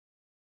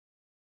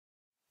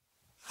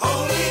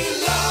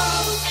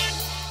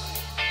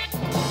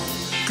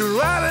could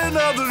write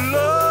another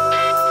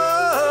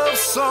love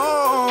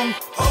song.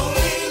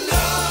 Only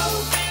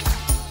love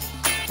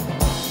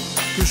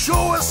can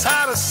show us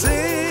how to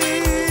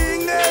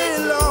sing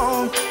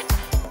along.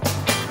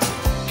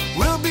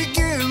 We'll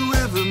begin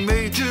with a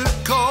major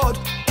chord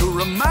to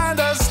remind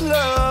us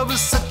love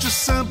is such a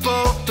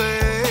simple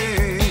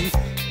thing.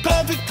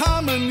 Perfect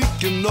harmony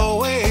can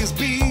always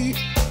be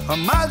a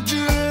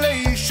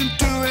modulation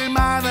to a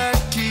minor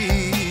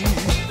key.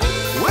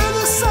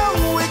 With a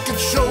song we can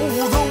show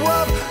the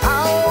world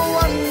how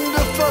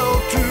wonderful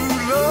true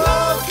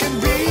love can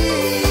be.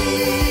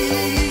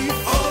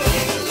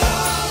 Only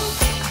love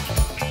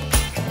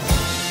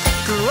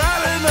could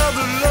write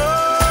another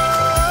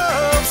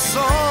love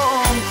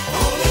song.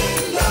 Only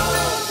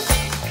love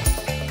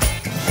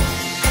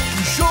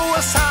can show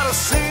us how to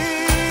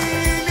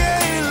sing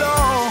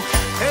along.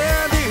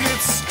 And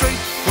it's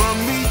straight from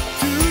me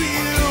to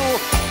you.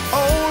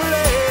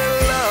 Only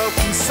love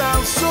can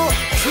sound so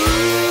true.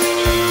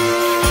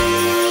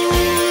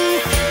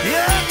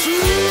 Yeah,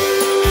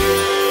 true.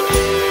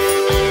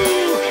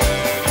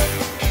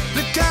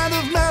 The kind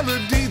of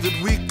melody that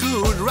we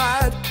could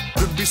write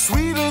could be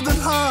sweeter than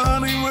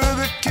honey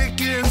with a kick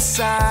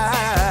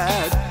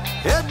inside.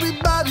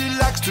 Everybody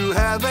likes to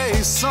have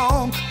a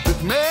song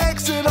that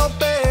makes it all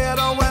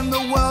better when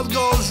the world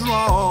goes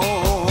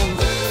wrong.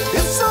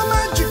 It's so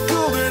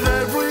magical that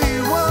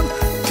everyone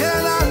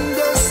can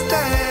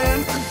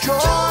understand the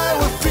joy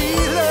we're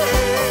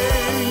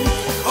feeling.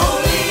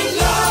 Only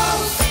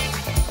love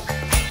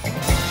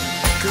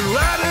could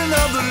write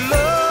another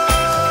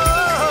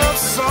love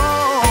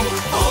song.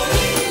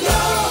 Only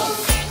love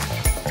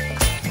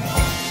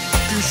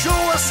can show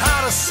us how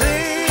to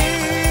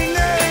sing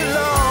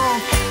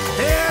along.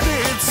 And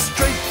it's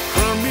straight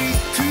from me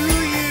to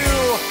you.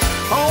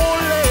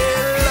 Only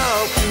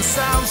love can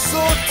sound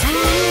so true.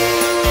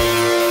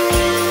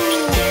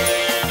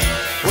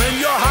 When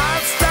your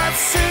heart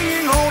starts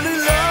singing, only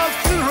love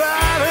can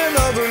write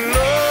another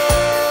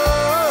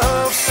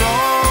love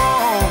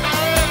song.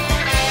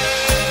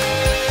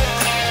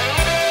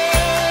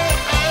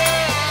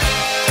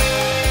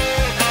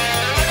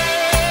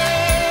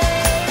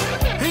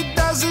 It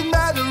doesn't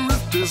matter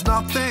if there's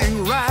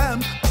nothing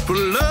rhyme, for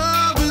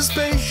love is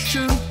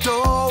patient,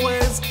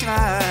 always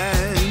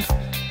kind.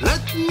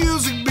 Let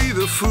music be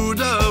the food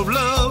of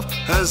love,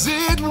 as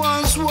it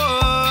once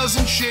was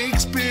in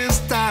Shakespeare's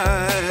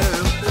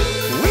time.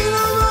 We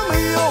know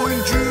Romeo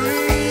and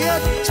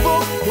Juliet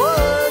spoke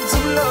words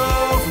of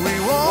love we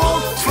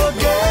won't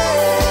forget.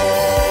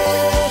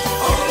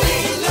 Only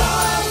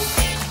love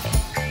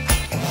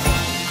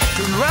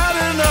can write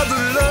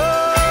another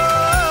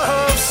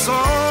love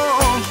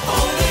song.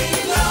 Only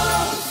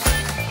love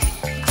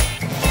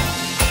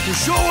can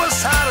show us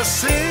how to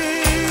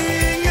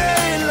sing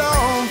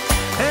along.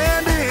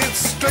 And it's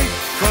straight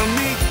from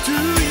me to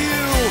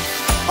you.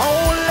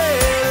 Only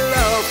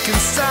love can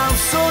sound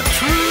so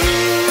true.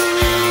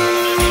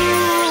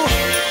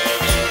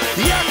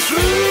 Yeah,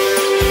 true.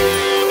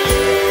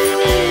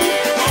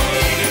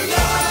 Only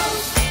love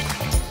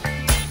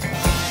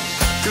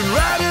can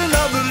write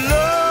another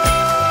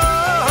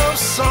love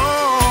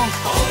song.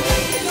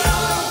 Only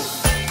love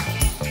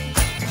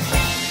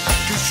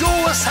can show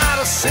us how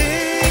to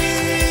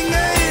sing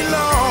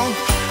along.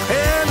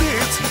 And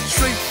it's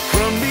straight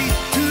from me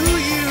to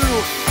you.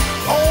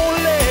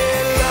 Only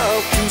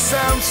love can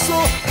sound so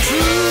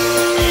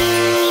true.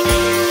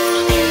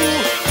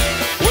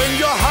 When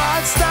your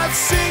heart starts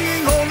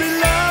singing, only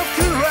love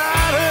can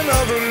write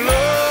another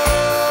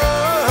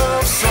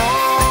love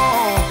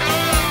song.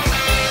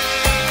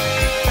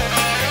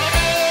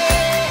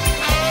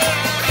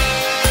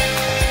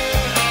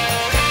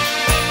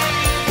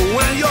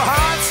 When your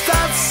heart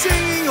starts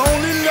singing,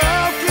 only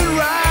love can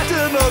write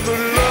another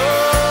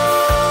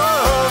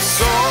love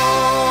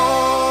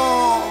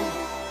song.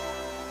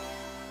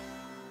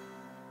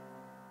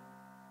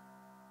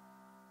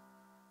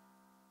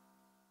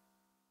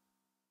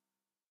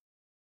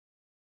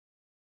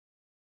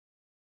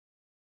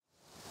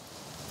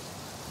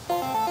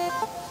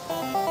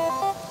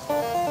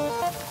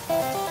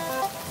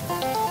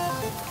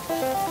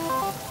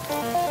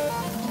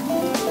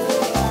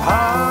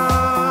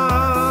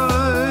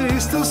 I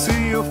still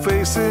see your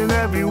face in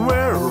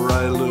everywhere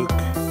I look.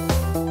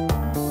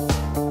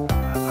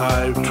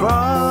 I've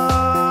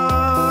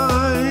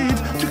tried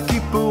to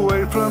keep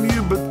away from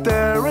you, but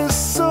there is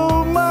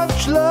so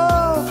much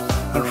love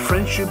and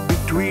friendship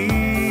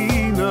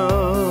between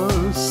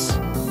us.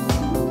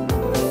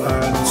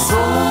 And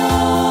so,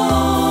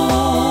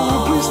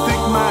 please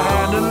take my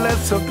hand and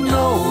let's have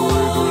no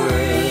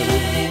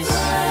regrets.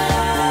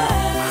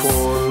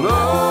 For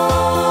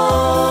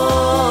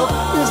love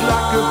is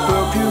like a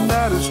perfume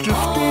that is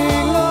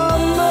drifting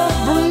on the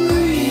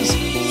breeze,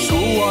 so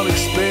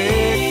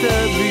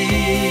unexpectedly.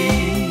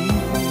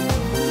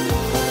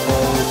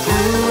 All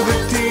through the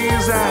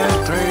tears and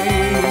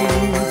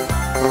pain,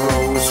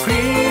 those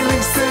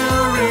feelings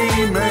still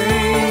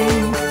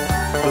remain,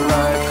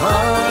 like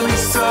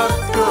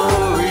honeysuckle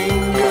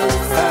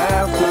lingers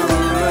after the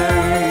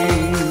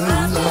rain.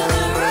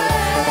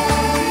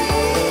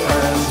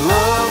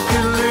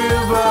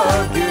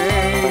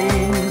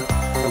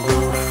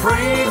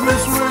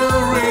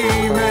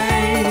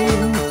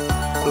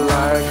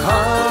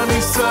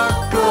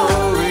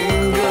 honeysuckle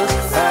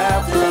lingers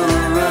after the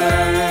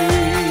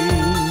rain.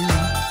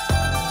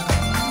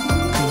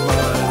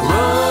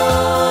 My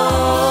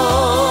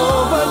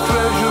love, I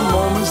treasure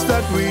moments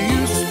that we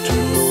used to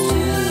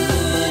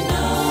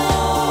know.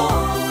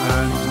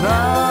 And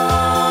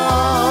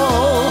now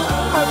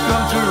I've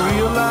come to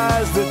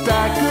realize that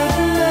I could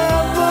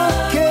never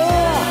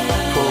care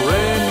for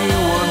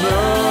anyone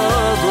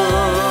other.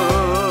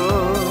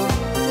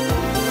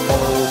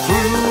 All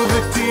through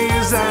the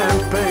tears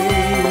and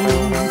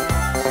pain,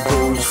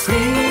 those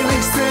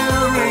feelings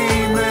still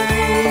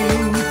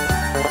remain,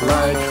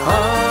 like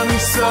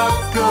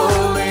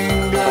honeysuckle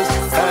lingers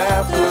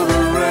after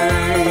the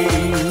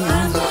rain.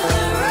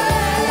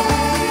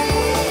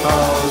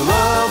 Our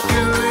love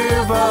can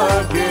live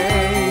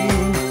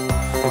again,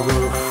 the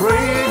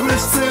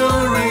fragrance still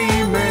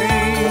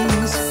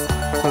remains,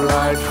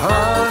 like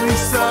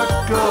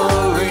honeysuckle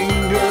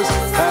lingers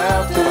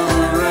after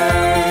the rain.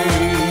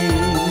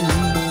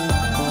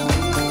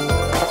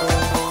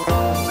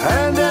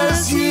 And as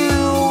you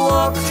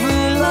walk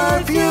through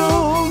life,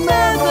 you'll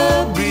never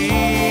be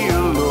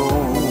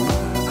alone.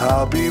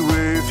 I'll be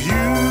with you.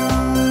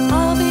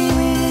 I'll be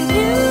with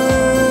you.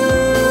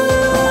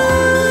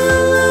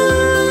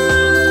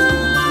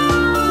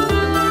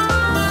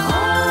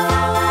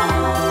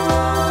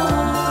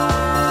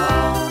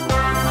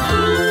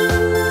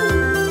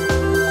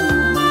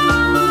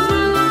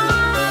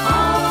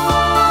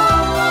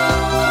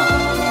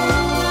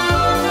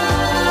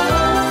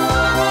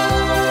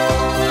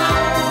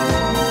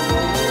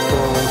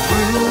 All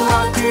through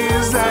our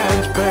tears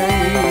and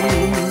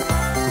pain,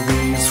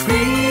 these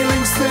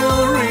feelings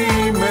still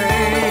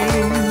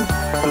remain,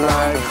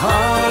 like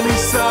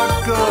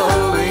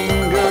honeysuckle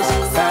lingers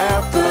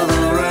after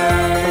the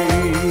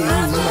rain.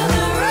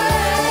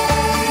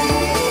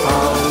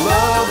 Our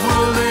love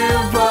will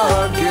live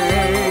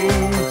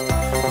again,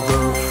 the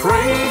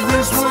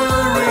fragrance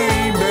will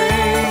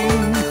remain,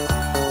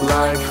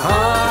 like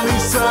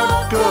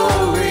honeysuckle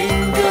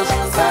lingers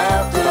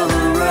after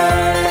the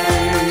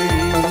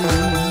rain.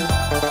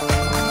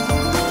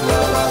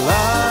 La la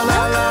la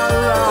la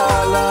la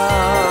la la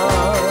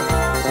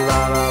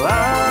la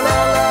la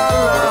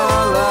la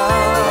la,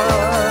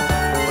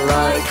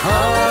 like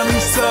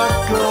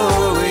honeysuckle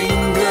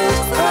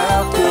lingers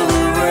after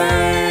the rain.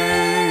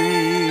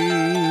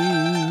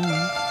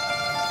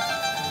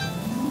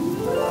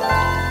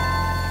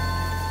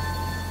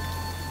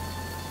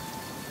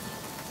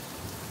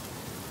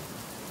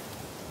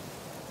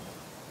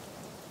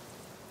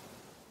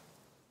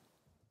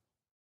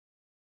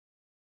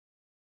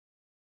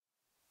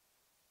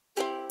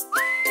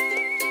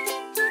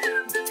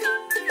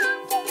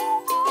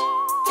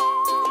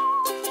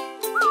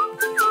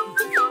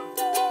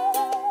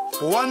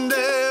 One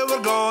day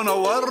we're gonna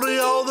worry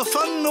all the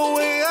fun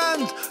away,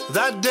 and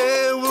that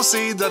day we'll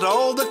see that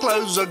all the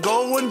clouds are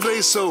going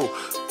grey. So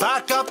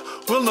pack up,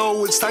 we'll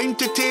know it's time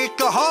to take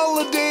a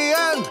holiday,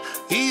 and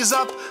ease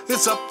up,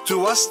 it's up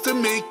to us to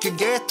make a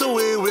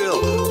getaway.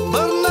 We'll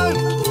burn out,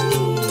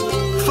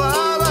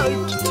 far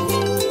out,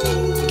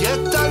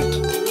 get out,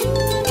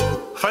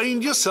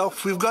 find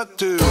yourself. We've got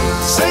to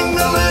sing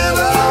a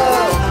little,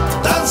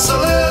 dance a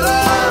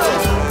little,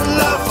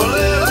 laugh a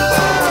little,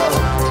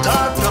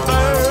 talk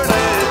about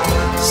it.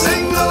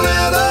 Sing a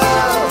little,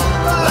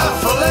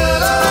 laugh a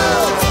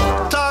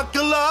little, talk a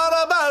lot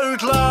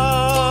about love.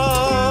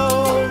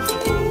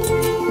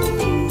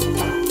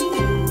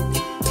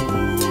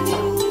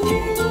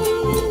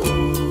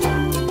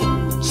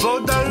 Slow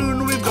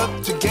down, we've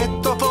got to get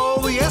off all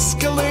the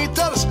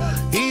escalators.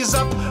 Ease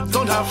up,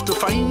 don't have to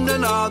find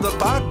another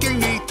parking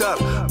meter.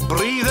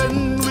 Breathe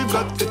in, we've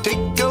got to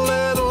take a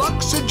little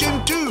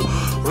oxygen too.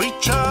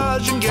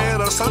 Recharge and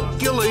get our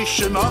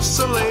circulation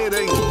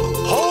oscillating.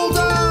 Hold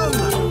on,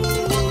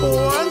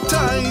 one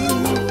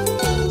time,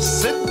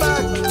 sit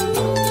back,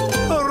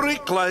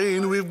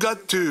 recline. We've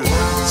got to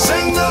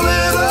sing a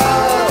little,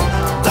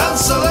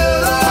 dance a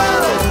little,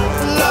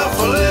 laugh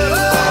a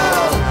little,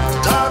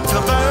 talk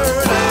about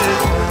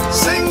it.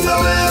 Sing a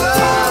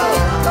little,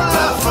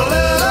 laugh a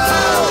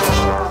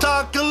little,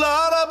 talk a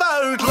lot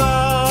about love.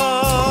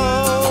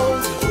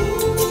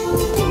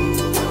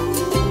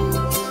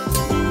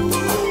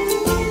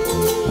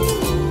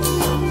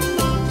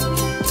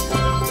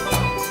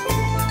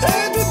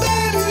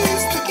 Everybody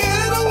needs to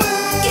get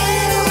away.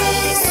 Get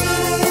away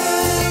soon.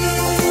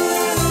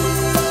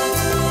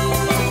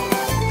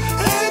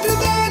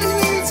 Everybody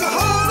needs a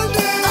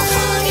holiday. A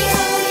honey,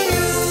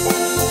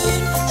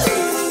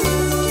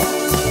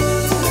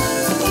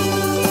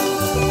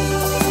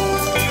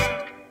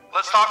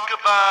 Let's talk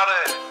about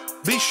it.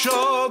 Be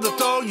sure that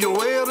all you're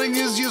wearing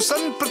is your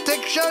sun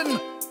protection.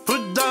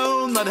 Put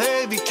down that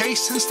heavy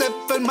case and step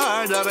in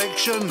my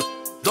direction.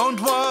 Don't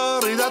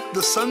worry that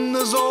the sun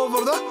is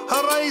over the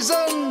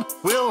horizon.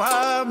 We'll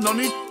have no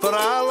need for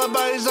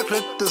alibis or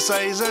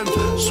criticising.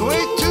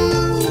 Sway to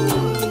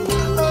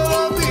the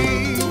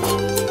beat.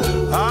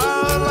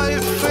 Our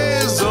life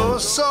is oh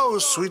so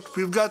sweet.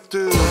 We've got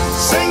to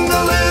sing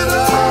a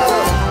little,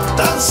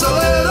 dance a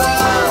little,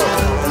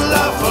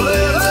 laugh a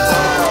little,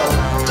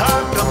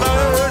 talk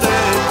about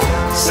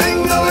it,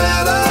 sing a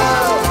little,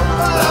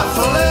 laugh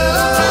a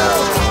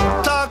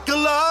little, talk a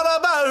lot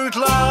about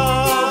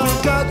love. We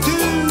got to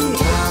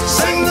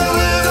sing a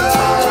little,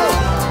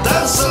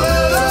 dance a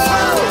little,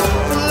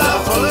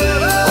 laugh a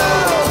little,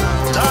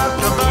 talk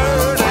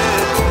about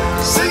it,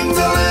 sing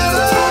a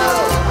little,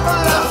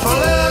 laugh a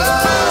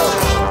little,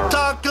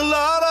 talk a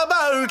lot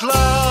about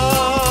love.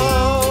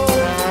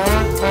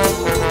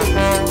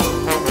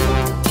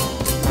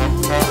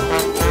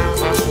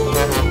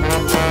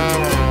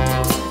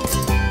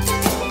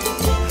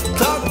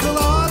 Talk a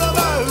lot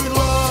about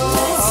love.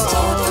 Let's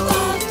talk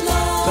about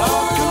love.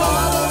 Talk a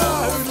lot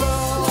about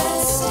love.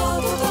 Let's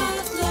talk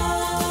about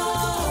love.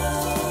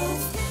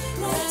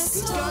 Let's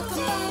talk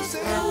about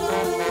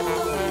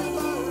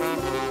love.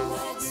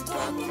 Let's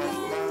talk about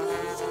love.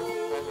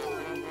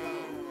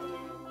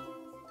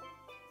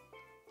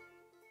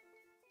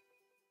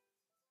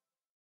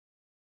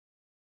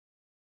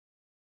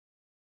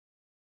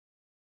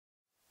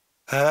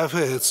 I've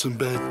had some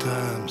bad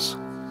times,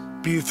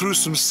 been through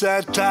some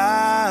sad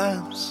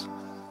times,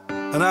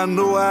 and I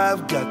know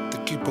I've got to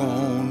keep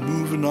on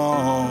moving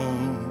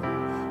on.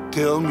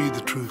 Tell me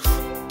the truth,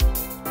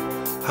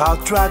 I'll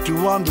try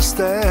to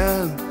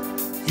understand.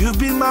 You've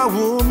been my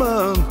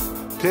woman,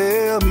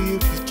 tell me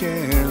if you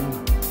can.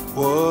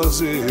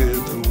 Was it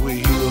the way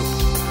you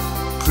looked?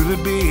 Could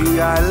it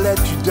be I let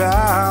you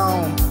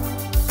down?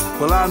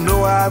 Well, I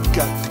know I've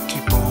got to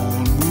keep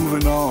on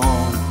moving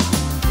on.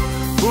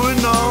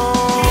 Moving on,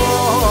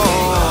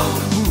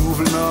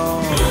 moving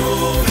on.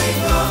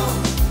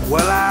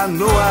 Well, I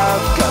know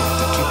I've got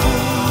to keep on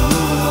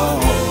moving on.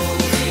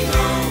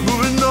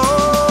 Moving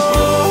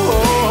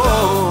on,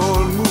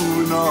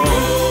 moving on.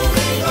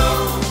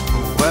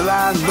 Well, I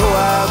know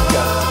I've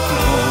got to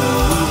keep on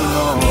moving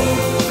on.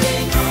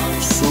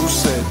 So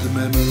sad the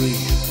memory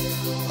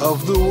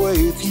of the way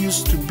it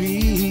used to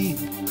be.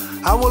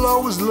 I will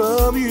always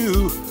love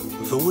you,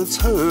 though it's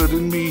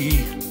hurting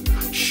me.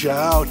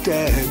 Shout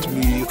at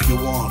me if you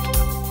want,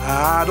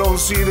 I don't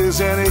see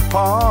there's any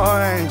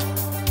point,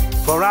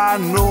 for I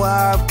know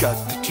I've got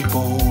to keep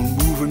on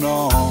moving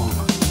on.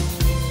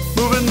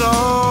 Moving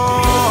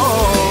on,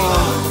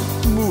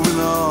 moving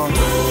on.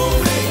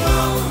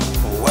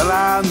 Well,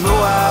 I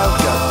know I've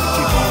got to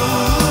keep on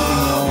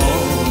moving on.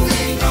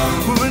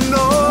 Moving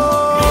on,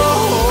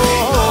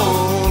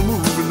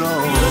 moving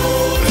on.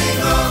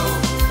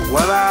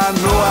 Well, I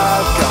know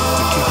I've got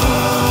to keep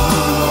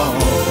on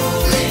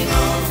moving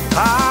on.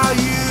 Are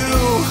you?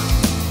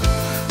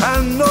 I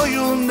know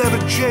you'll never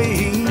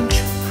change,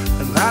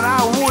 and that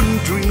I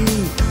wouldn't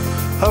dream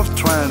of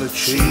trying to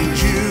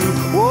change you.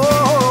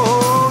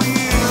 Whoa,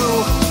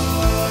 you,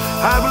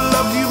 I've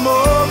loved you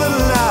more than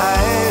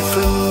life,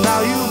 and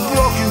now you've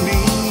broken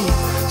me.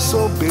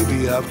 So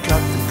baby, I've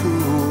got to go.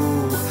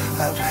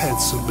 I've had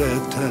some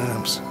bad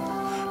times,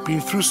 been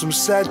through some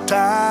sad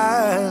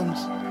times,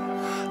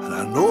 and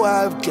I know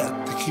I've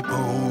got to keep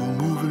on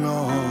moving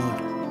on.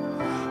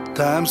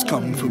 Time's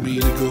come for me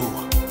to go.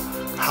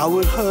 How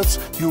it hurts,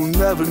 you'll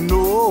never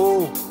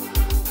know.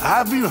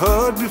 I've been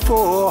hurt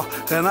before,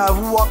 and I've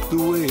walked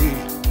away.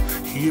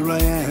 Here I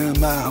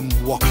am, I'm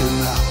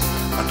walking out.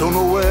 I don't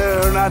know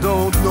where, and I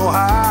don't know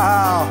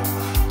how,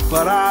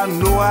 but I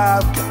know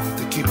I've got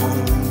to keep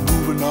on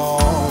moving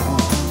on.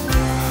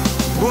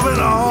 Moving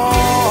on,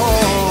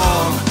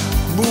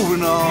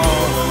 moving on.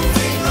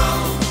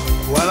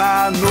 Well,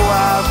 I know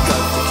I've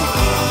got to keep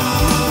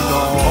on moving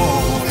on.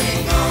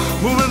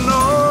 Moving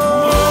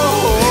on,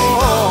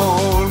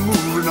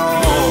 moving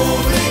on.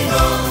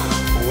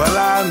 Well, I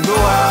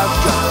know I've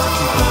got to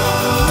keep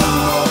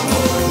on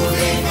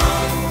moving on.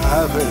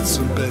 I've had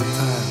some bad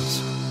times,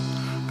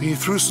 been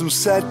through some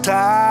sad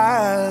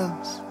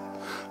times.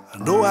 I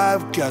know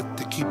I've got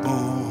to keep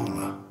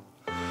on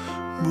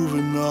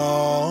moving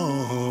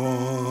on.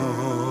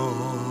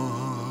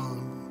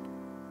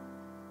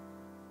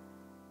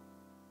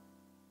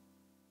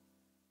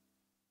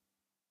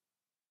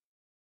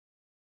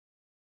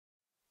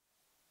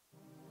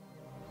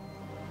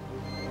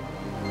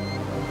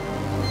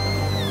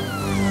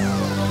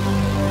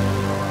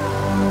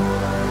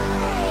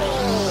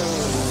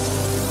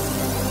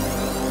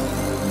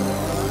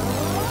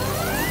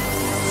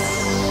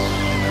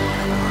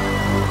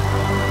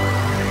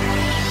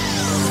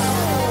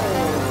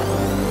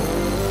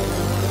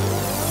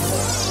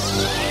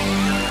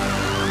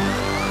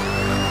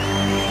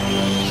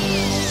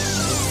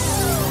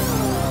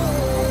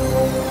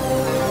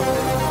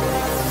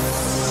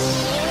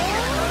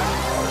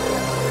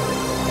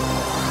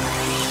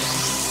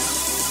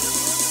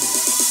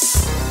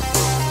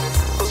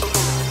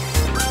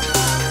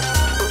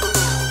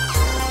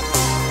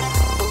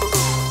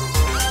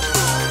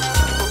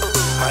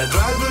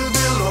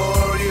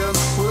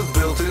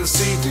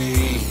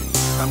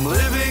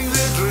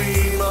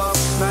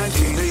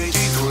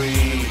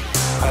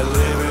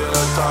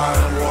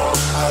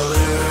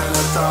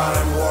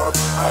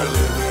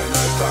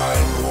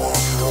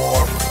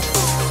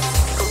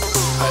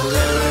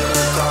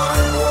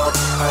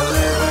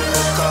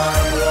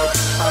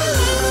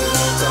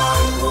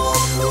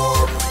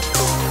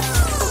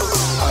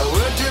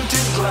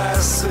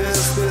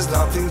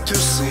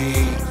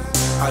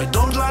 I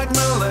don't like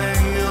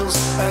millennials,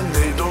 and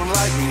they don't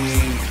like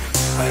me.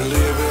 I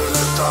live in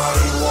a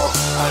time warp.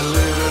 I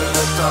live in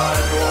a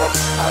time warp.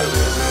 I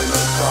live in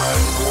a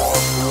time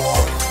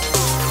warp.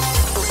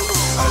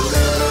 I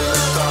live in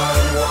a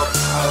time warp.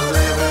 I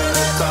live in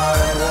a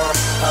time warp.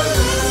 I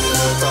live in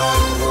a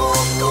time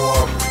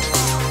warp.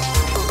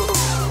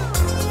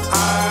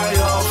 I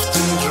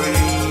often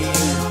dream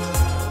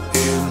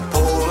in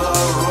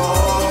Polaroid,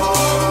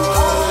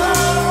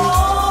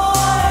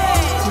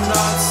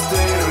 not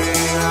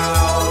staring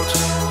out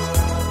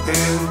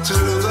into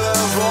the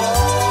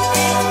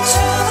void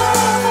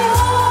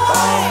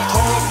of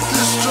hope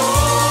destroyed.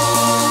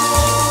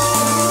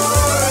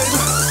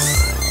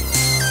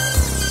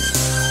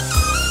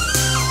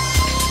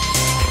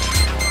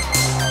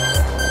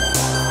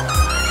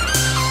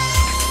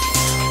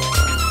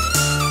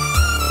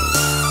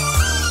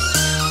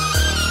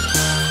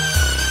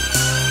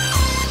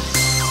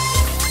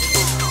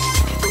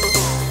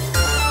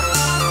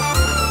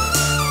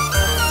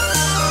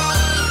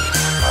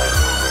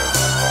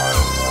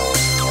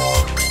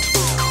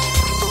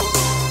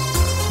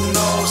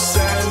 No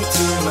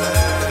sentiment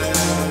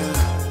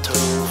to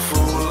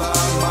fool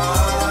our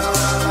mind.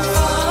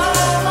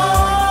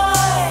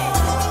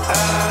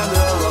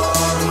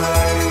 Analog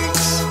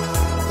makes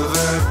the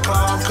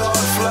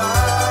Concorde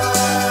fly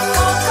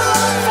up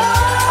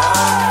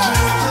to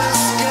the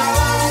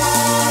sky.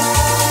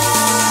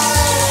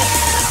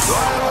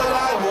 Why would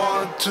I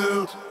want to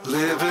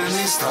live in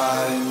these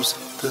times?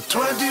 The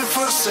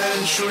 21st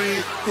century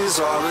is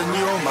all in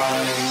your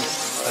mind.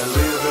 I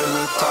live in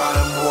a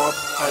time warp.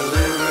 I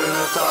live in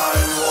a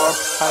time warp.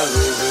 I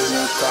live in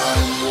a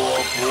time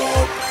warp.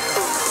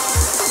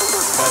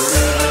 I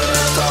live in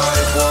a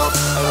time warp.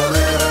 I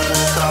live in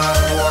a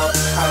time warp.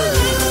 I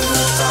live in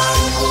a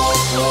time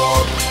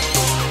warp.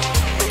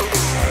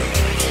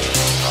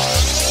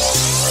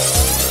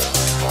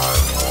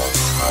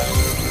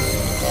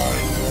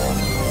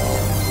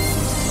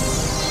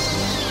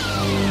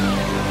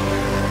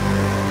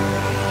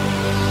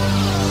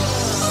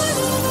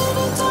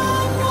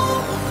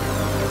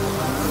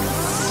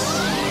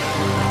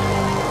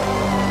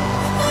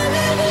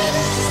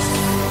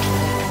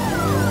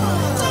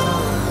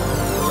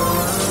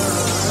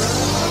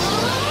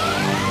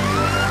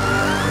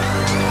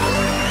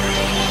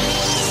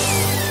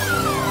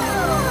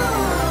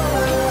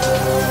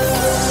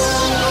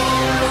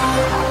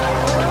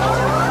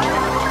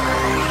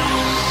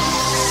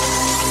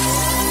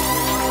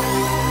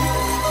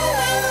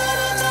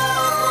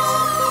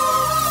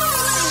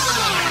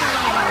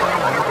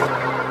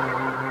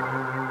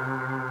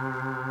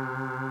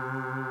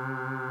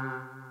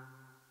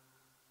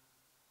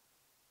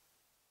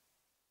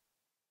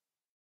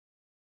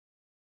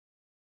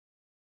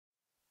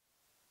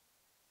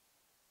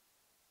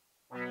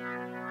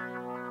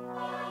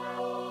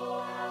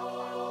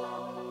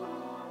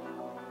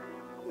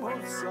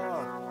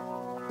 Mozart.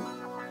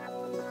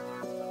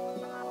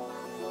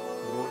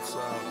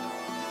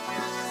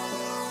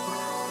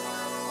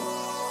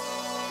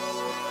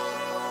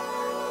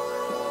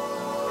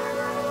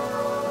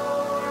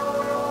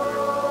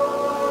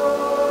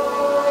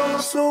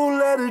 So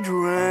let it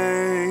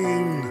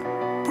rain.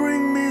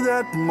 Bring me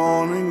that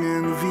morning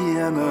in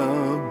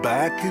Vienna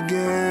back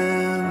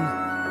again.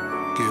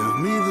 Give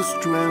me the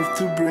strength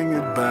to bring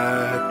it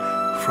back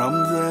from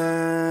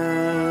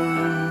then.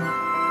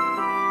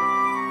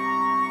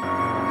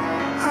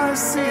 I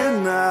see it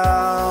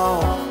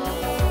now.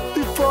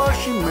 Before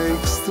she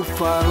makes the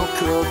final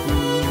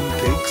curtain,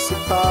 takes a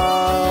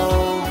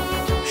bow.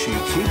 She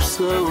keeps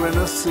her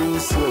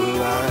innocence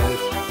alive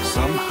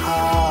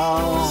somehow.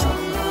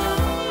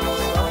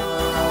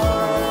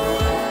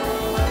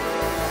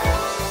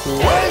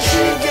 When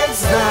she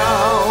gets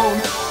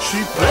down, she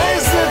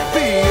plays the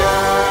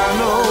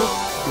piano,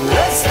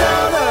 lets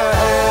down her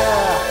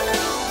hair,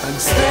 and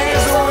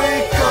stays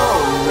awake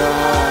all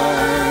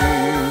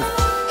night.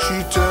 She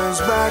turns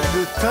back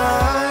the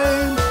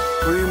time,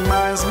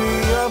 reminds me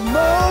of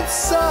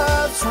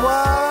Mozart's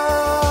wife.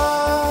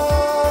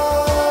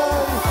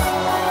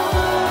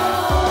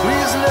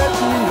 Please let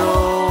me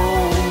know.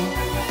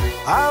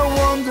 I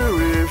wonder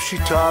if she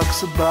talks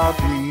about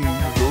me,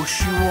 though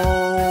she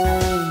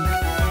won't.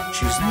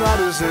 She's not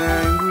as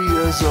angry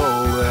as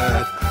all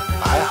that,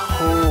 I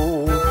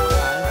hope.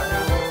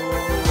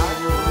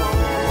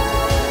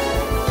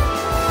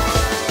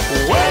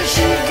 When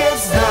she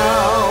gets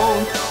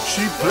down,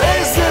 she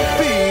plays the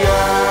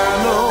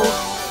piano,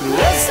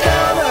 lets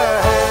down her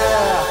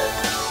hair,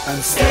 and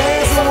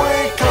stays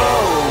awake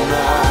all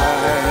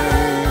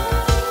night.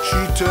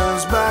 She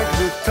turns back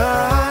the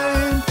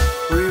time,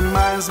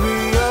 reminds me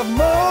of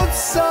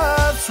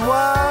Mozart's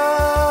wife.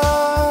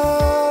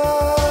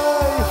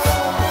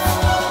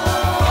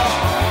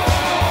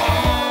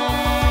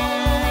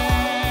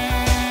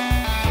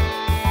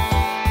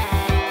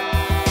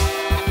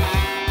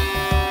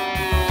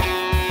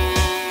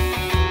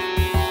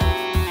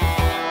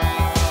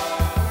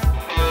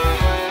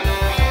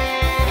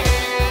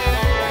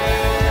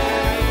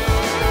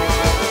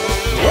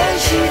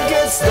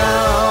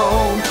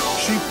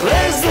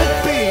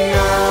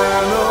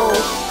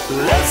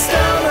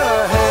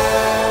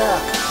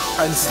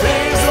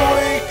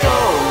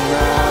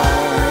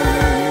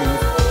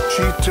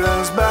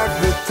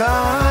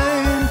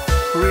 time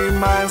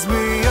reminds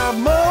me of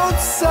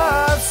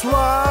Mozart's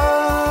wife.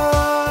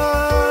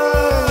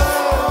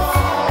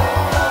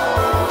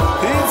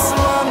 It's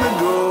long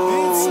ago,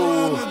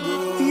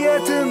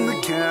 yet in the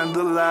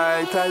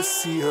candlelight I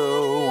see her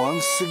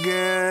once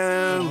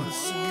again.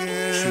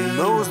 She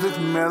knows that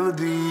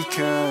melody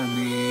can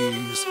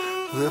ease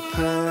the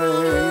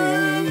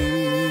pain.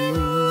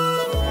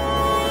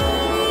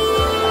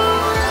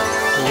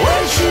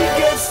 When she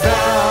gets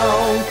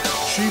down,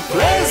 she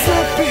plays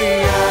the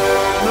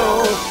piano,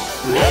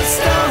 lets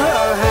down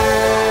her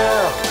hair,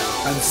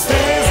 and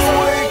stays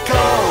awake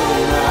all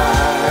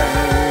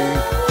night.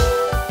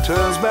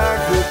 Turns back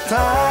the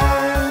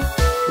time,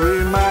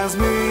 reminds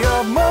me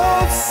of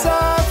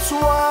Mozart's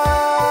wife.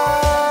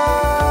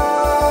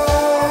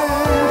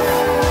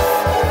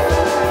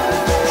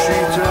 She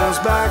turns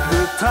back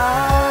the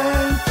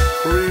time,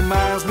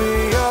 reminds me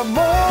of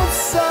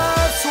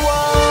Mozart's wife.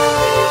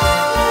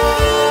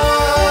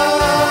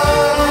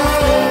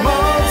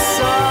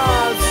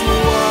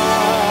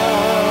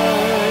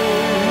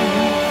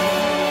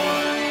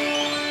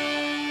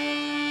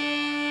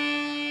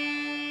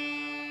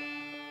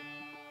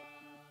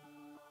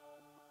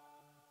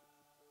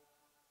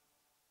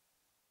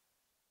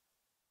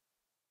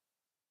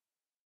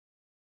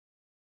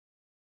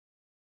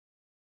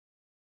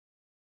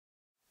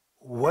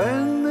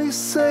 When they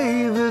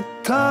say that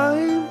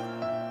time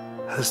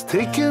has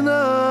taken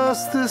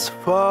us this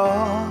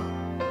far,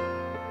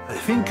 I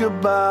think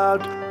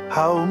about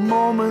how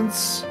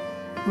moments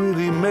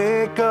really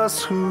make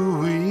us who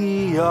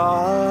we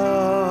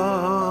are.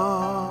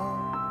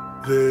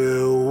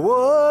 There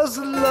was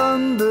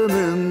London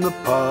in the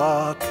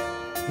park,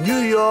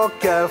 New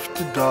York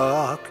after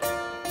dark,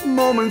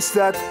 moments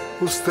that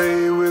will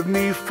stay with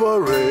me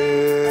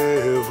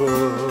forever.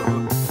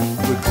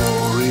 The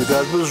glory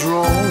that was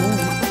Rome,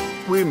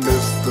 we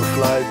missed the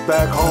flight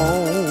back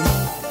home,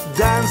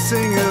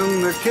 dancing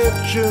in the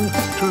kitchen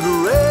to the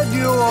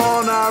radio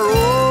on our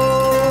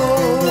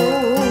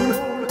own.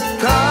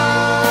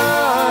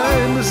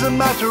 Time is a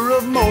matter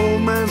of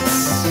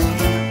moments.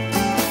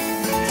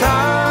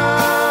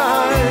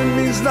 Time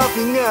means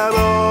nothing at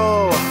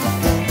all.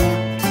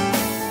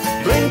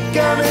 Blink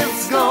and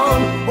it's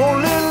gone,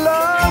 only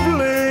love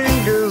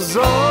lingers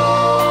on.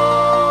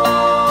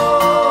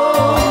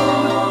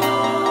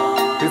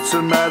 It's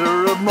a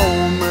matter of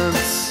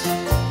moments.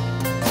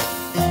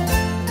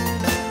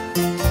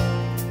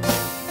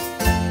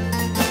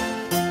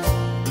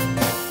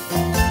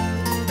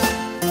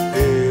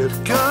 It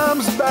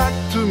comes back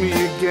to me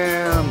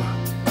again,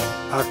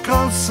 a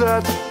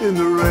concert in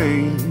the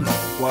rain.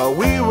 While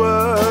we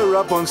were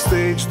up on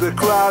stage, the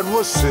crowd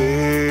was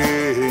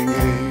singing.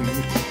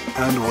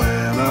 And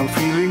when I'm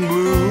feeling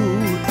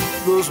blue,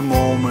 those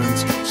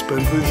moments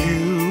spent with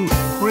you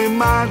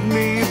remind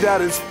me that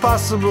it's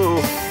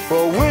possible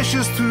for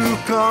wishes to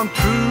come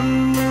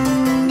true.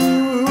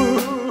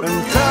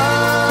 And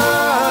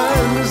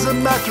time is a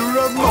matter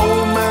of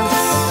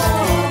moments.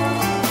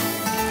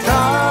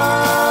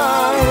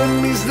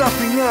 Time means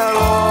nothing at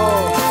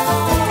all.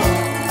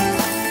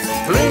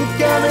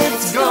 Blink and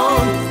it's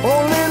gone,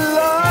 only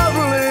love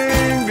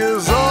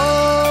lingers on.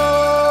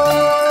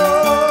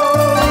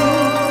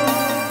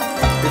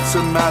 It's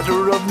a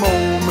matter of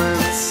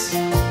moments.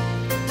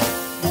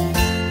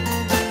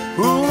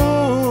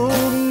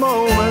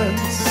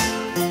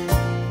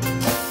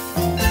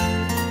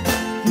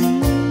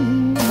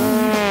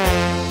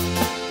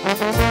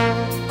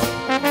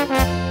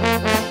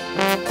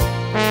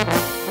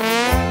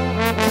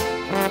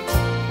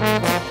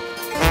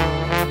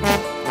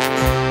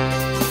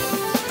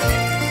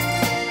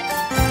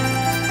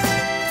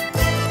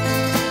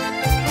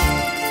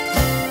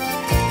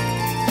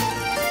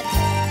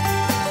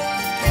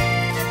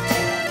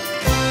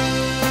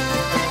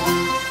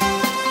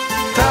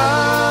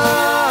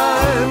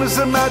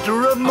 A matter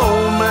of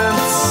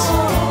moments.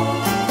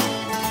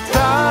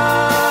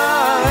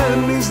 Time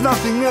means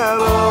nothing at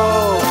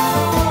all.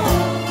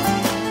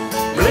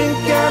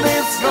 Blink and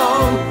it's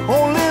gone,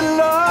 only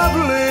love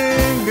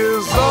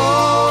lingers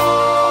on.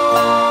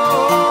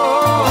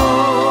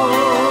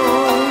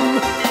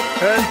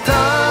 And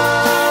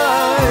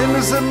time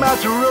is a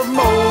matter of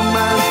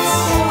moments.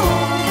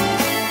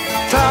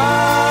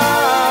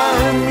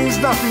 Time means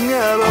nothing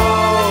at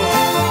all.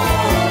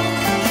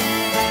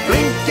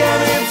 Blink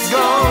and it's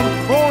gone,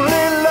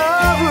 only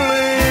love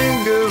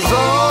lingers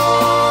on.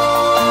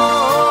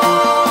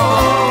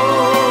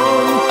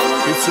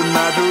 It's a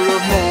matter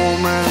of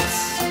moments.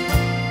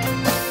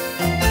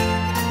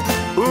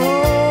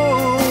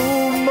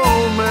 Ooh,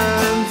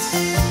 moments.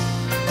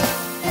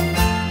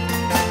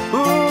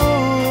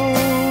 Ooh,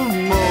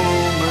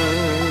 moments.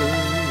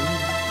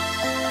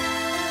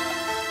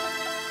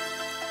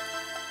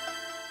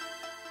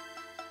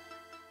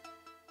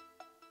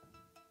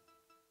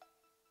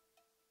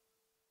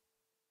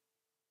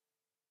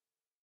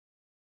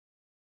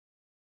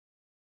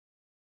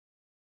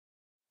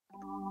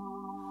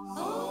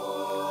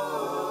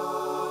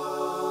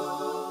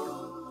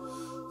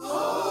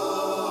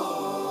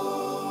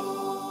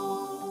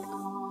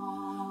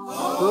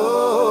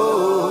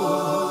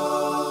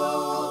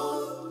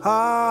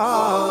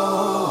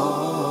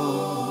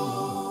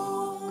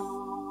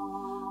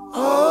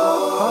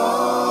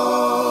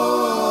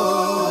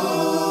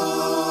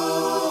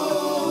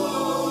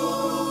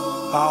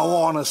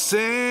 wanna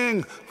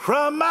sing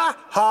from my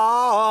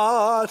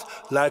heart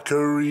like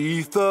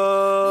Aretha.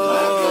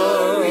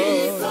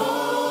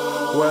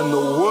 When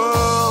the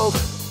world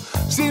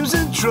seems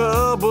in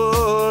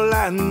trouble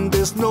and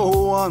there's no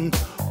one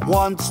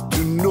wants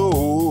to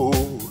know,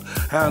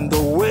 and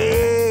the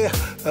way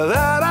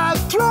that I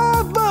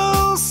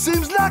travel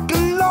seems like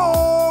a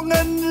long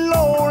and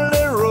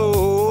lonely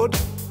road,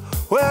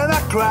 when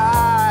I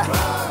cry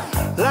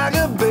like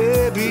a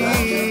baby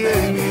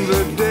in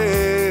the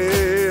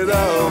dead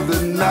of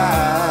the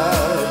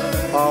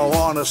night, I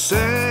wanna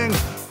sing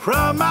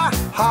from my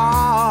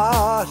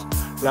heart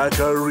like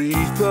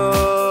Aretha.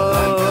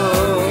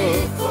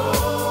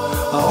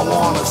 I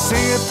wanna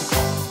sing it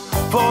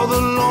for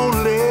the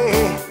lonely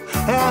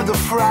and the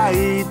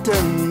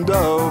frightened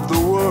of the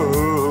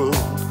world.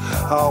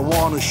 I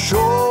wanna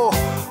show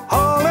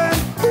all them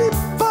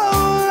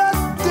people that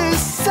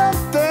there's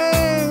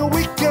something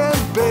we can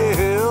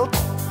build,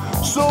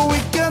 so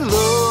we can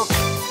look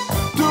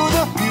to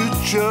the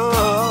future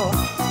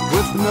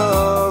with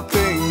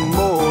nothing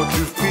more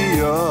to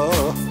fear,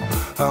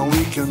 and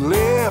we can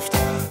lift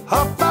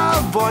up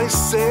our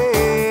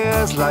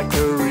voices like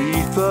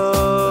Aretha.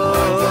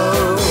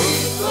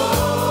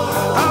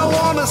 I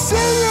wanna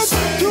sing it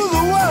to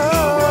the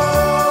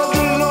world,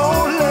 the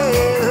lonely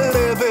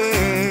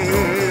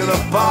living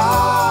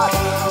apart.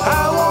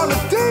 I wanna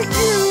take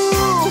you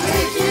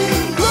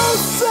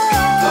closer,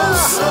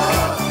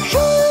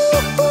 show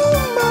you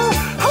from my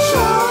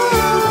heart.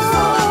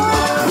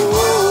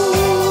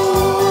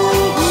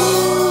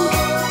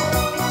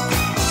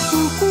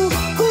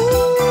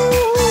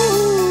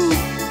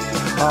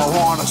 I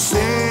wanna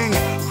sing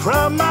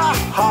from my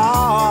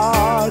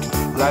heart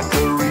like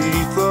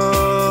Aretha.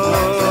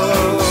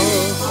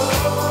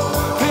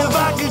 If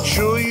I could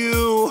show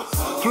you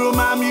through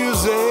my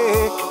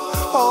music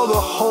all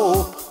the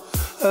hope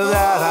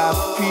that I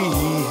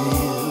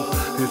feel,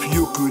 if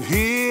you could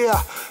hear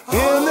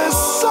in this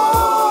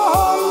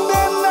song,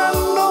 then I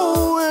know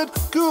it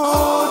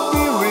could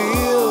be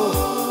real.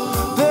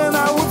 Then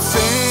I would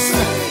sing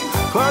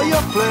for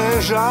your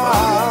pleasure.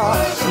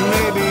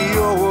 Maybe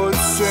you would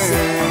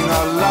sing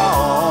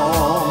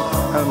along,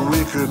 and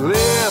we could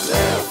lift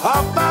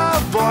up our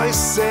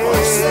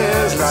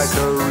voices like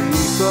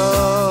Aretha.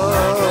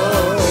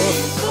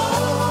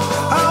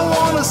 I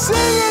wanna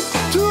sing it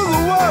to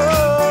the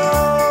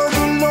world,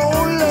 the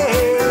lonely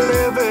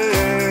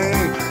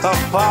living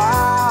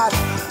apart.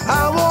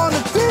 I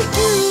wanna take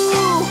you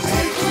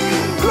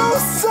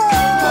closer,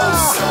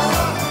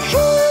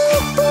 show you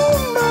from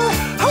my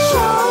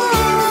heart.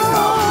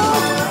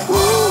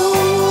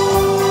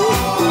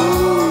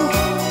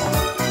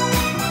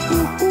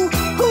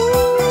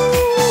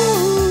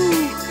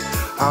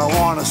 I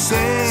wanna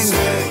sing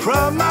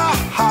from my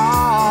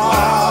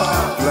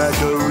heart like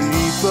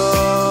Aretha.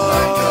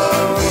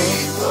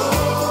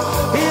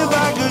 If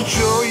I could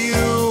show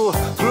you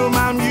through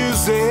my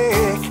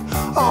music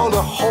all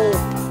the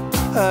hope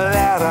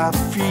that I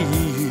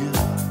feel,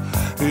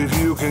 if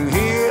you can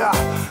hear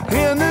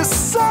in this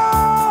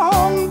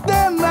song,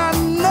 then I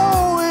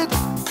know it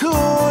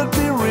could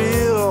be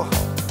real.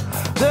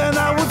 Then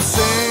I would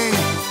sing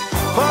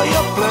for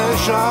your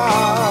pleasure.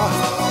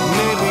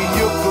 Maybe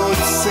you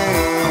could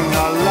sing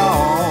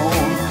along,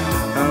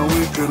 and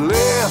we could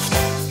lift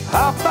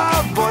up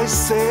our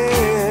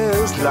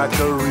voices like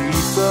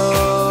Aretha.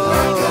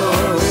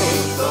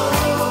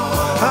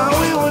 And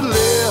we would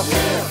lift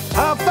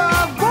up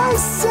our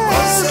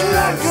voices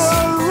like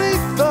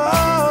Aretha.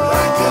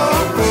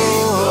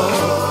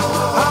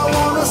 I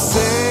wanna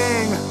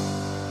sing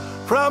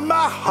from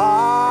my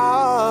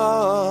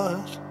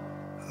heart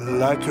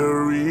like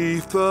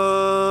Aretha.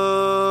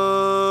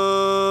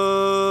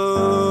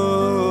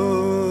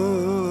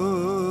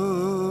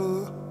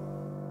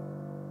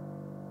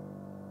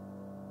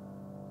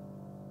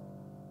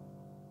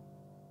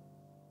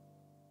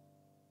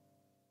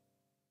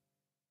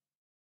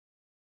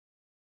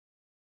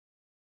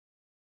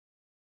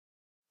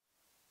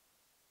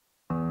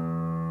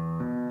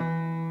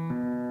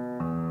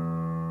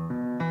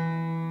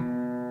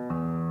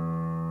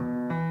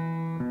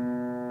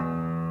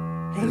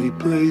 Any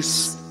place,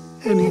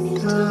 any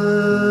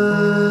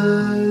time,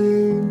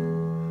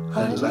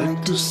 I'd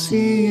like to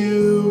see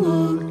you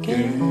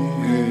again.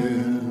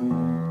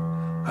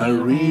 I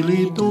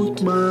really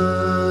don't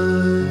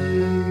mind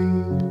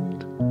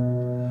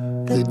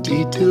the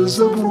details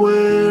of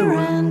where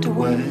and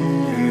when,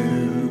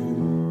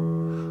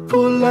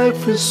 for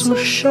life is so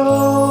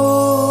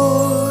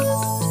short.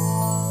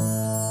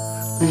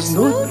 There's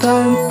no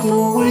time for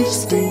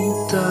wasting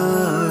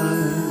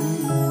time,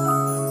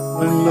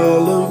 when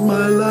all of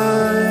my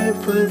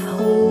life I've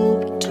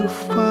hoped to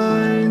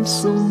find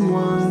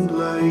someone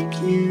like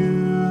you.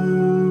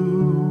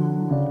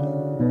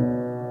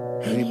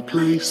 Any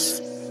place,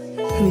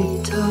 any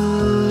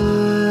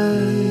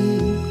time,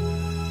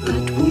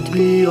 that would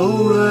be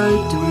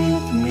alright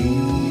with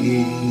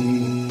me,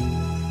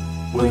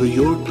 whether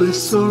your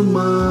place or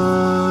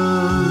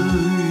mine.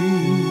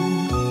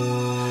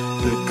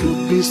 There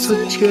could be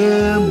such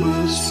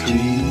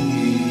chemistry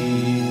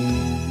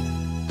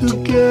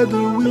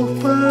together we'll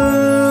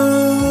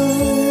find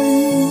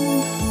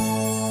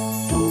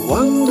the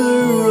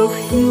wonder of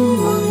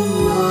human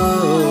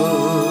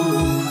love.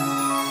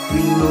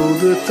 We know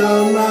that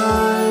our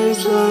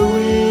lives are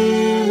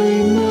really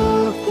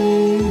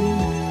nothing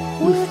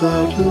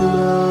without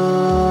love.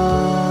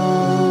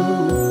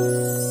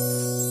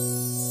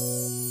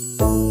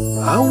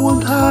 I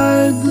won't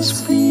hide this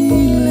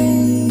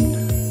feeling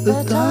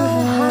that I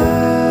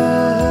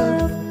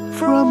have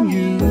from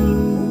you.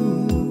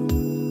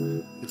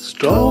 It's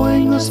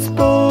drawing us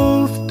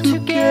both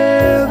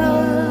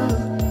together,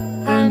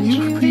 and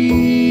you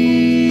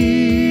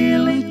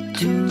feel it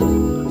too.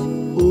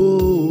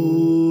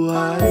 Oh,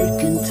 I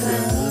can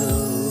tell.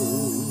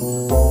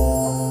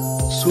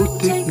 So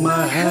take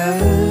my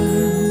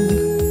hand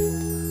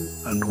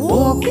and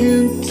walk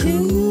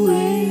into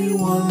a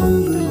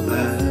wonderland.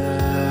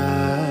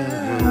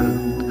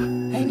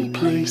 Any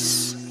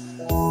place,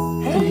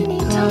 any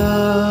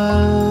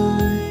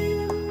time,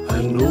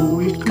 I know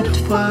we could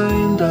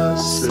find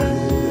ourselves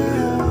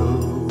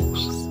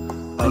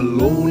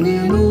alone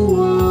in a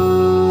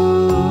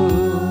world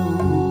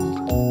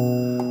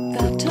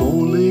that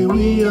only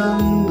we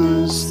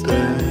understand.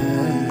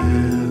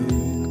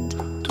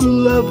 To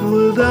love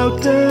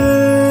without end,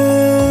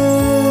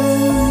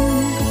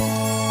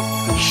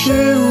 and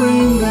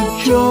sharing the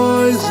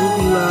joys of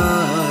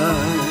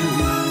life,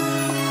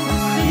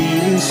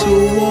 feeling so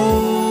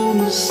warm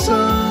the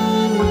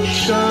sun would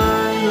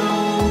shine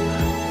on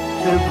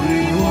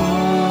everyone.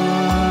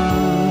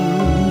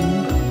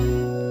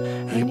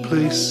 Any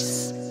place,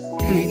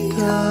 any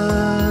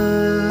time,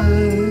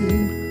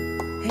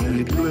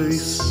 any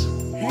place,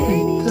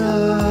 any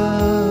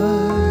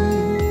time,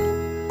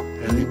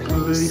 any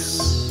place,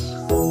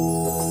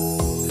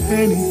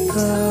 any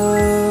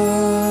time.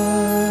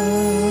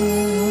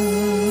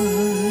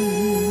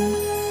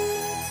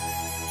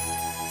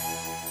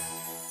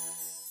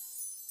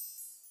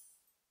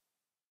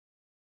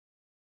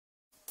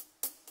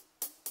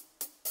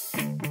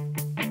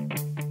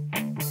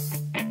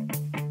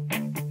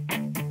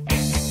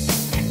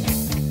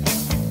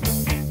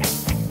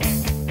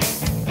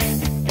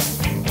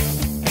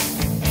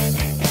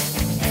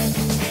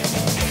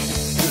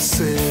 This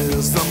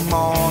is the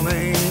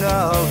morning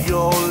of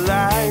your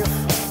life,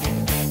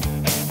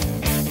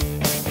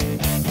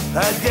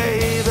 a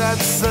day that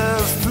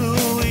serves to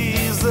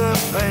ease the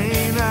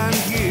pain and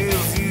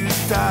gives you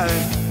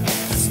time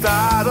to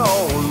start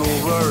all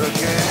over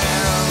again.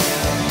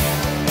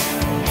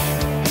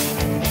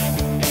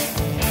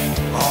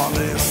 On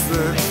this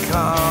the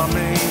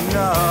coming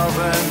of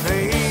an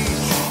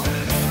age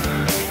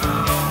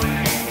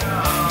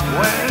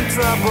when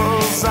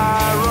troubles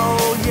are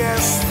all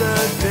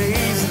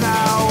yesterdays.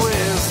 Now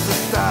is the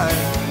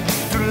time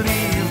to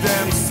leave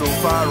them so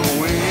far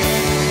away.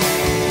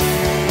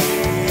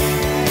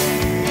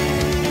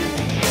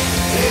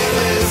 It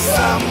is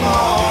the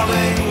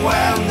morning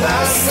when the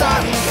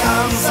sun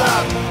comes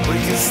up. We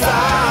can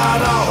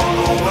start all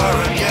over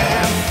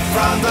again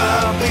from the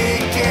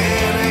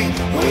beginning.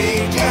 We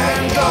can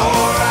go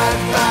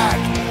right back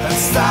and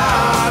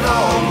start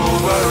all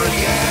over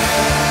again.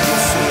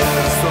 This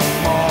is the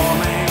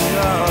morning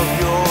of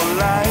your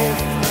life,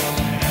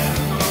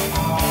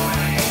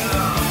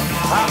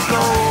 a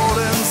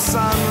golden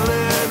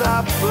sunlit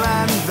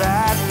upland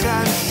that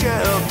can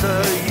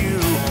shelter you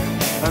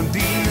and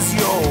ease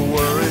your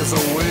worries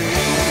away.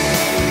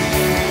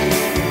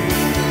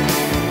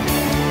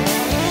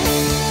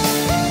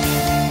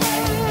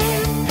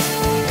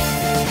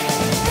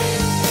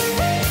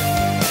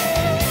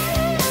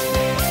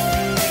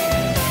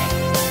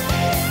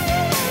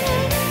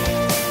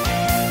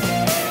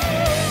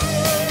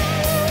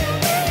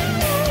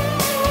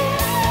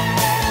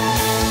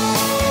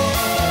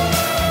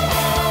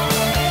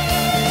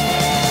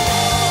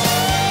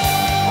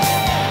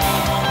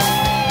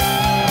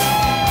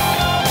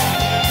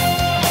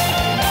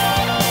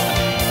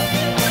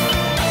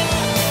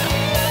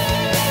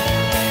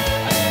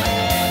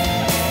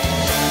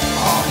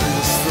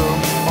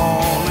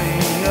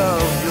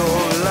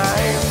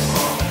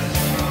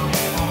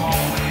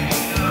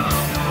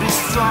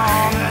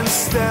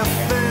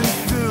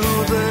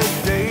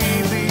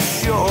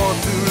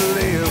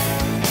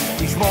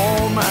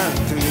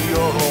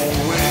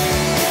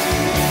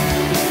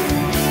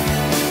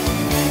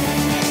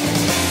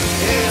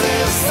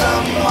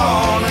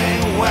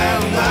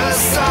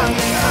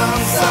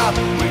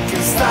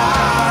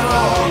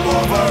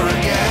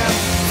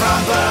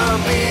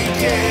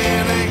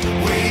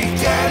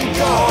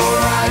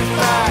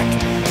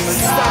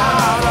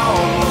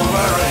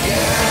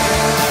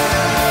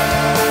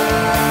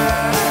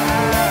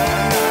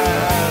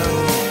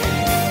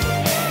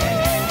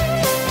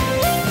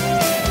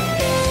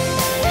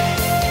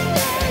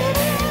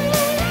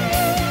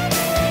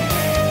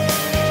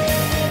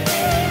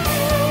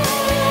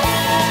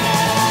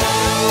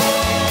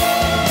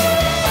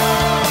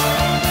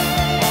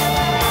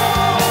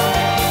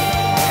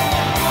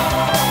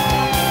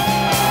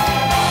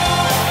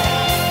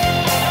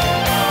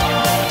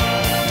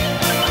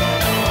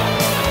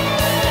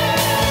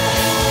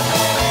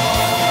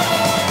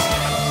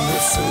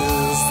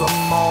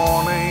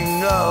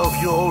 of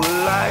your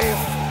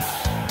life.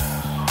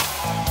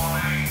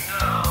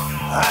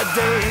 A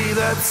day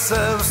that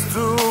serves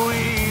to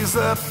ease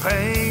the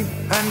pain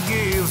and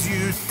gives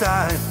you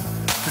time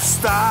to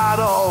start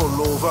all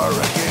over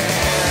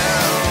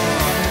again.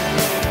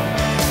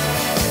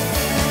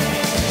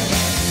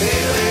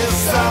 It is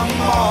the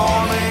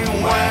morning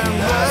when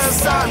the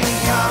sun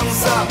comes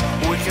up.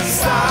 We can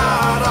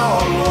start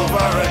all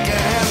over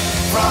again.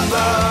 From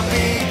the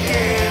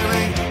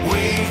beginning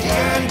we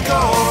can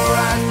go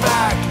right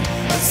back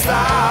and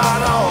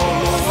start all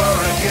over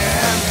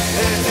again.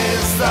 It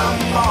is the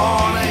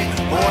morning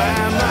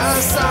when the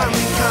sun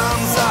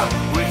comes up.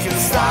 We can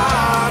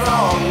start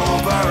all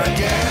over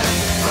again.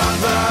 From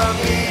the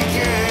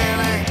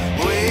beginning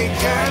we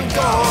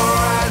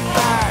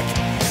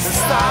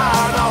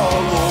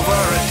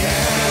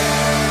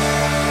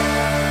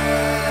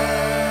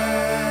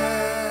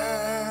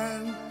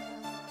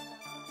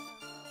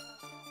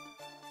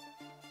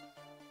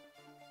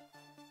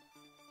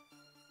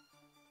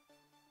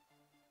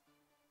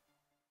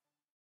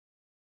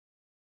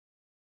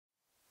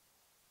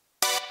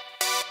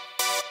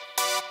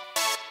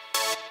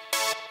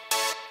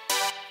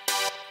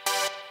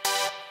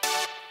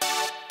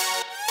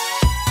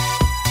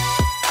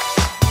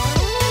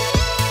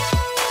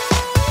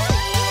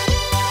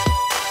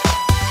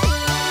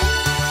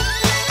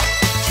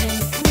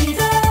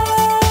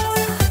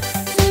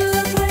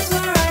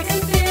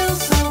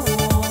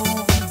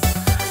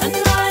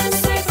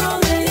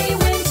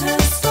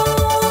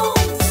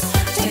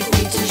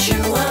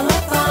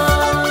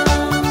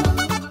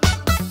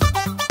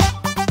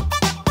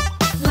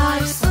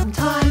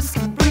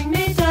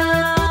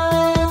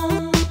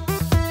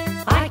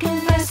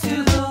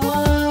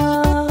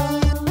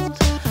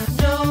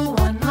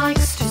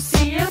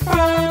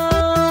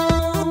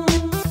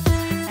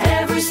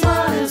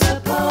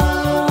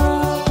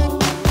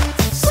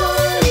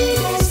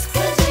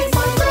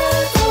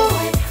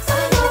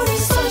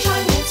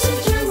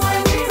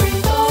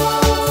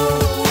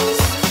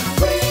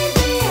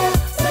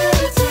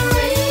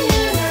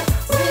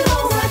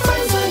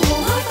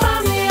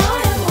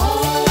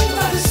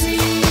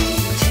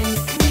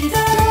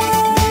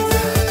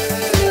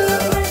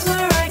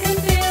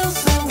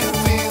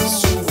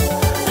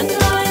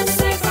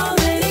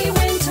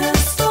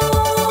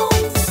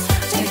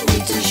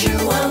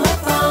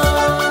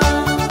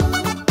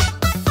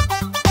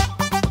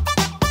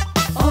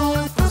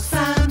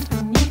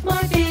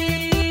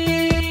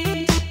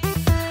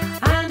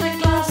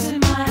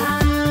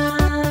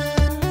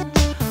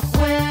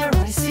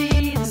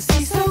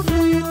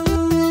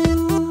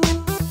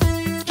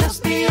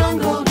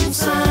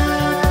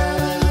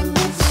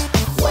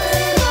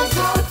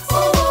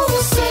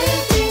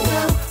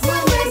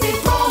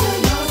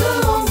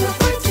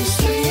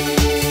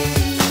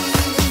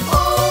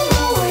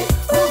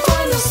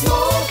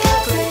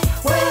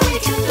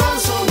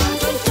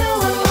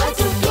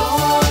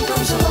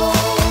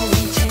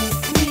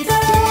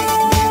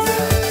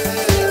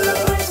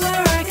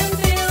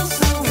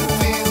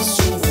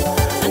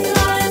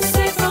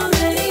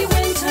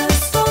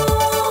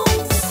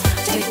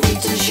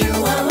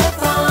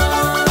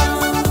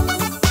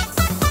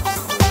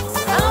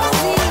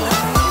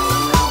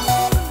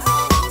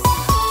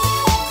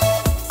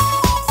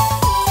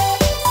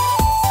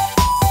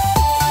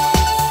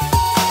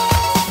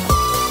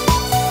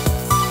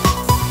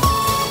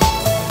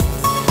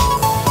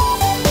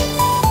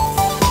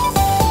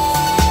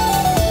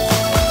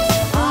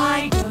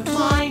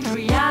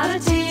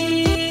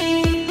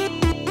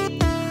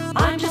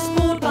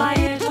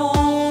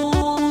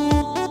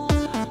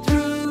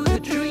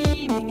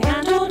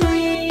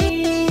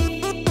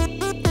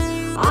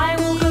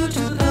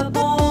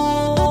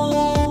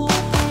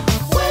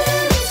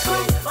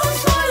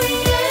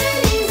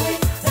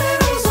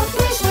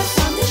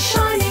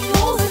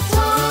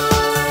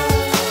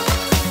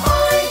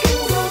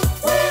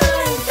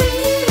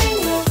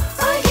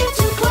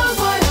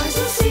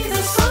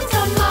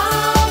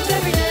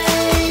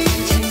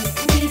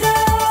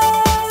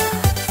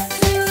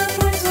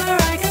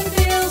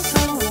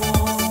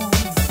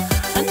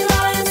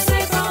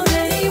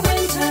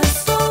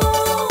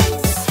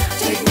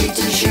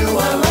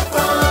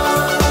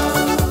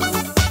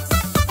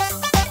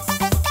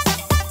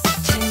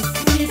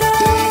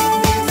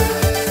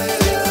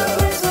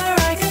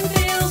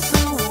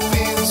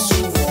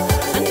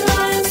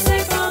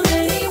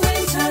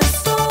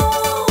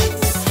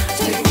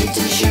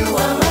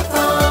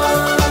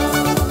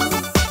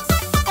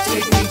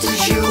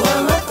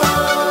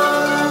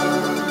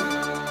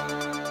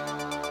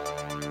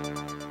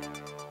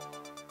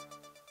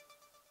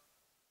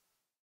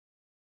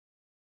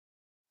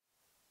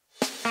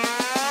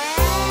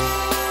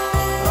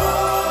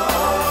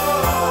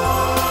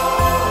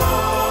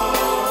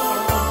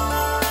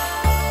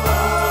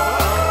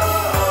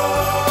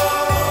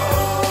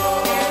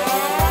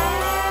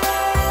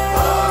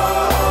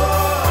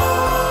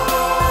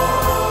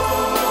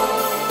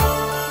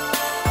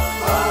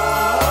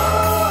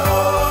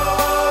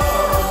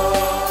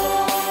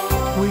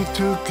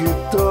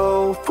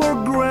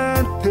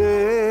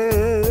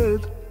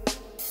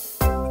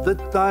the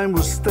time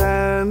was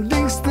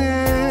standing still.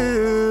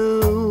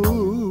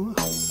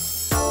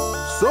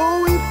 So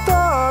we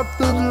thought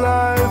that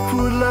life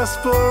would last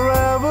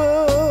forever,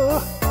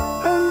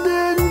 and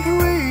didn't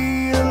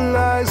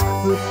realize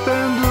the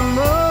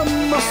pendulum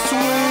must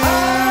swing.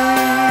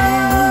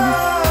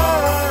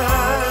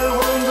 I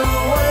wonder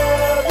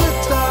where the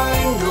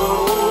time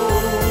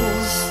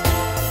goes.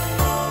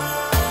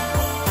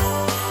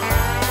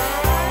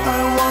 I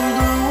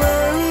wonder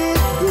where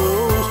it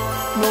goes.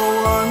 No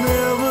one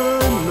ever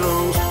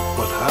knows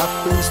what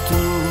happens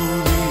to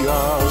the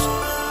hours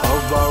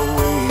of our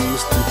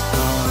wasted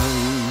time.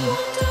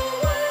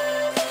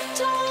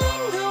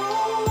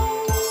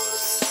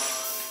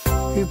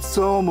 It's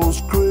almost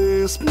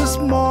Christmas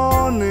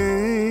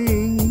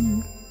morning.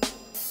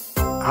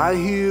 I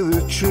hear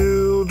the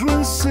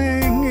children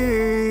singing.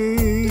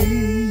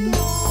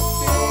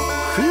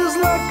 Feels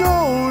like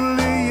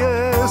only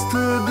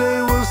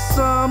yesterday was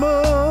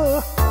summer,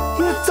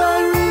 yet I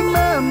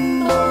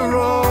remember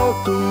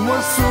autumn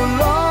was so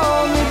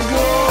long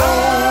ago.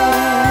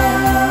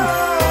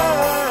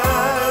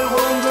 I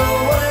wonder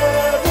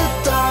where the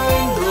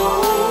time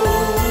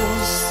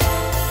goes.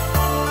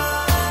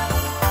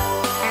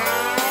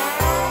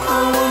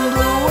 I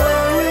wonder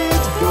where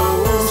it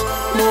goes.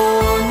 No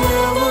one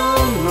ever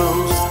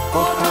knows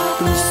what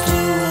happens to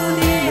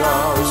the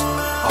hours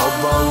of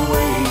our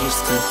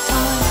wasted time.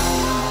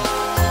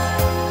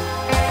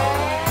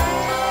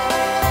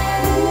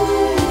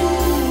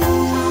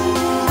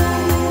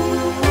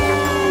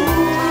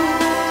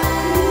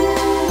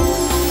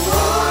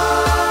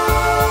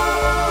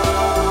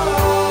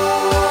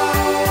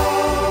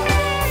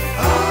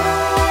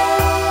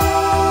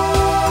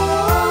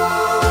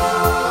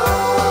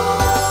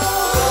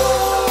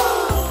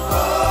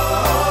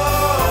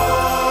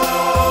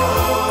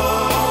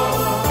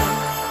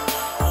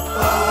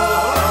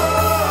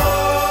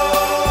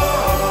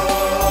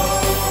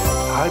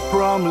 I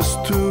promise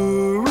to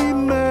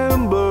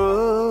remember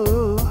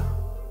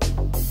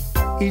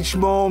each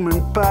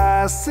moment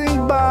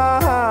passing by.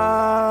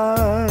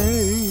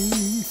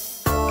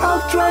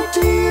 I'll try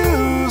to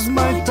use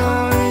my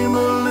time a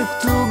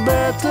little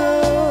better,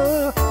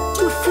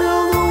 to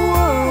fill the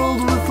world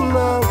with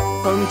love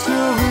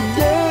until the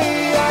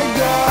day I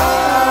die.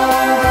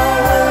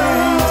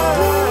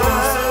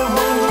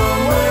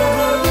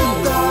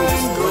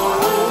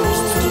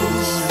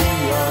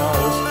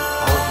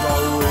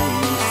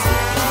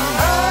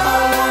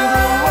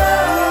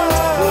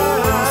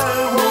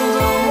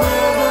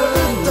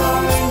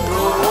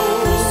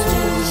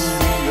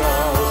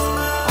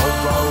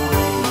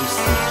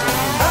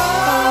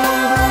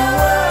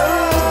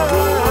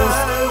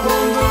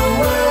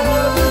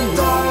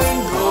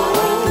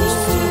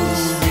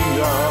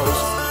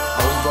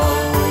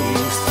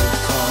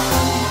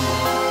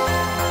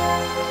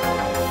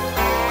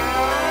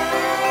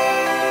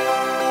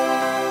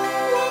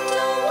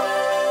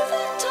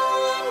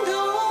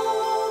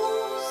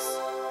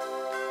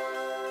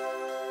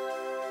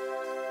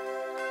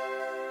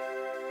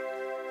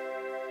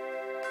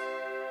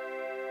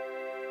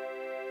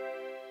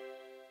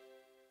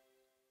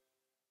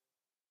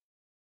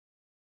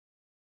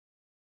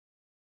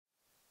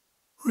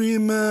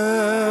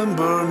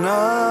 Remember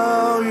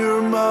now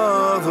your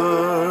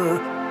mother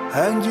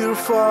and your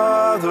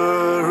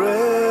father,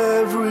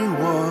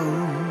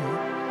 everyone.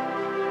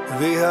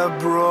 They have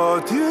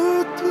brought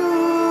you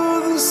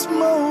to this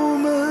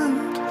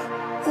moment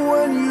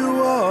when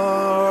you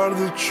are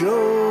the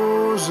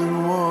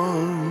chosen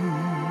one.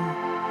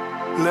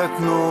 Let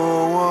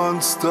no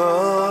one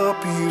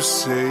stop you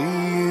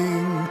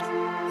saying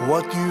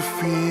what you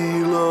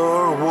feel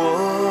or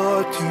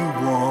what you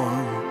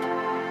want.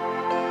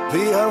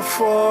 They have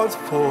fought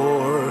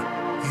for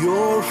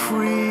your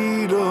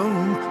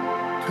freedom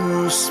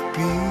to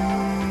speak.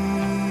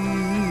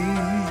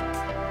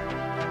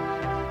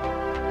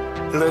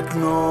 Let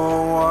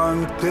no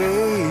one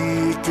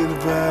take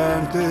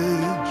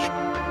advantage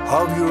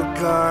of your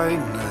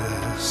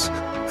kindness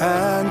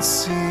and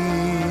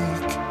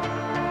seek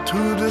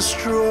to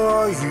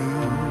destroy you.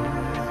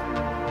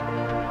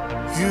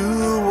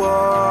 You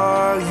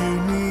are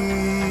unique.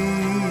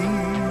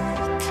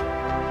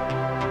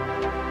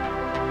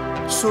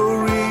 So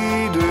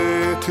read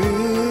it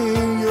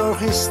in your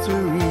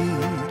history.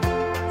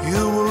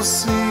 You will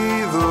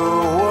see the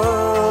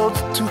world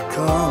to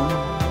come.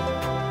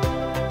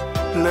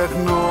 Let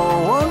no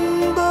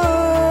one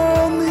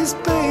burn these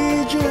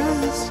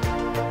pages,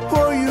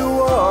 for you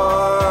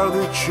are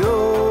the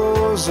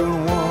chosen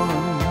one.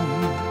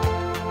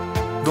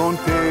 Don't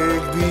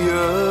take the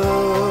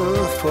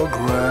earth for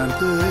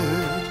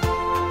granted.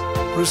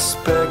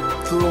 Respect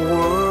the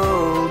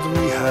world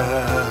we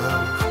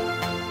have,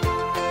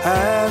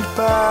 and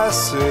pass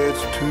it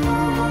to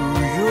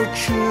your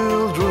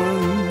children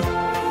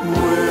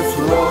with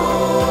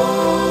love.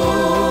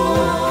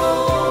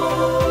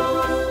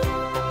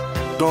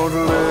 Don't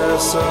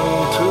listen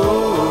to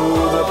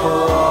the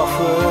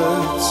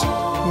prophets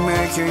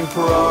making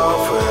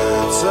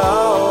profits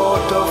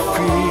out of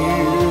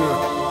fear.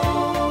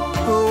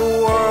 The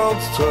world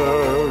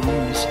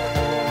turns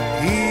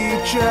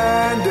each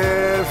and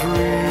every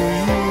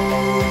year.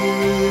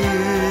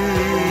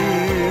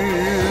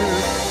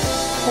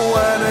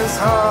 When it's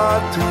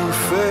hard to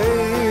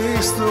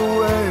face the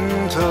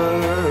winter,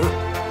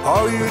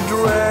 or you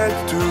dread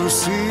to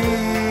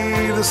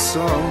see the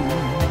sun,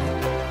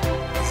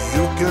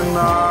 you can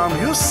arm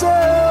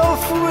yourself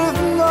with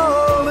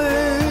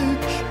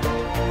knowledge,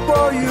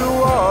 for you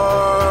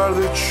are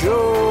the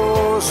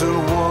chosen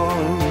one.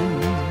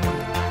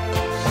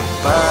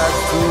 Back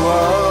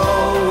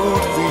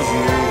throughout the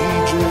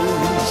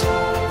ages,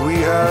 we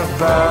have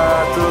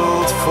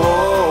battled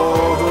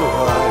for the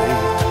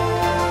right.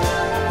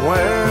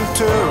 When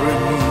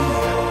tyranny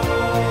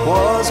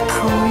was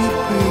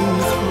creeping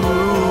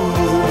through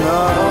the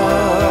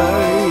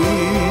night,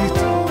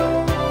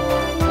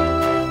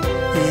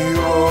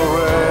 you'll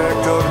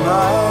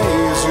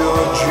recognize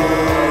your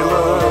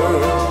jailer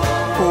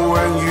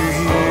when you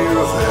hear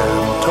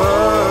them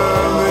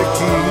turn the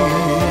key.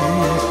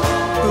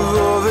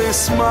 Though they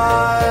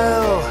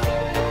smile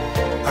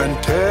and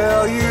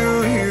tell you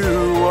you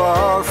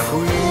are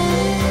free,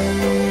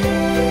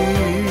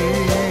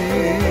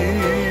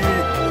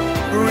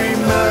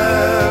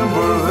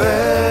 remember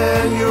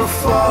then your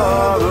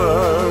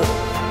father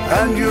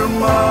and your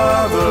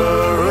mother,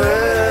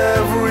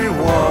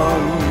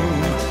 everyone.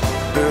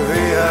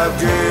 They have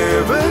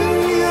given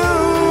you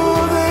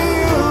the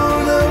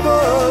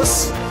universe.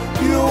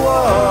 You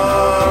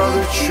are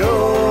the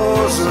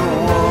chosen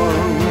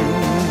one.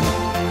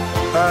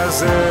 As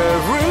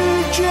every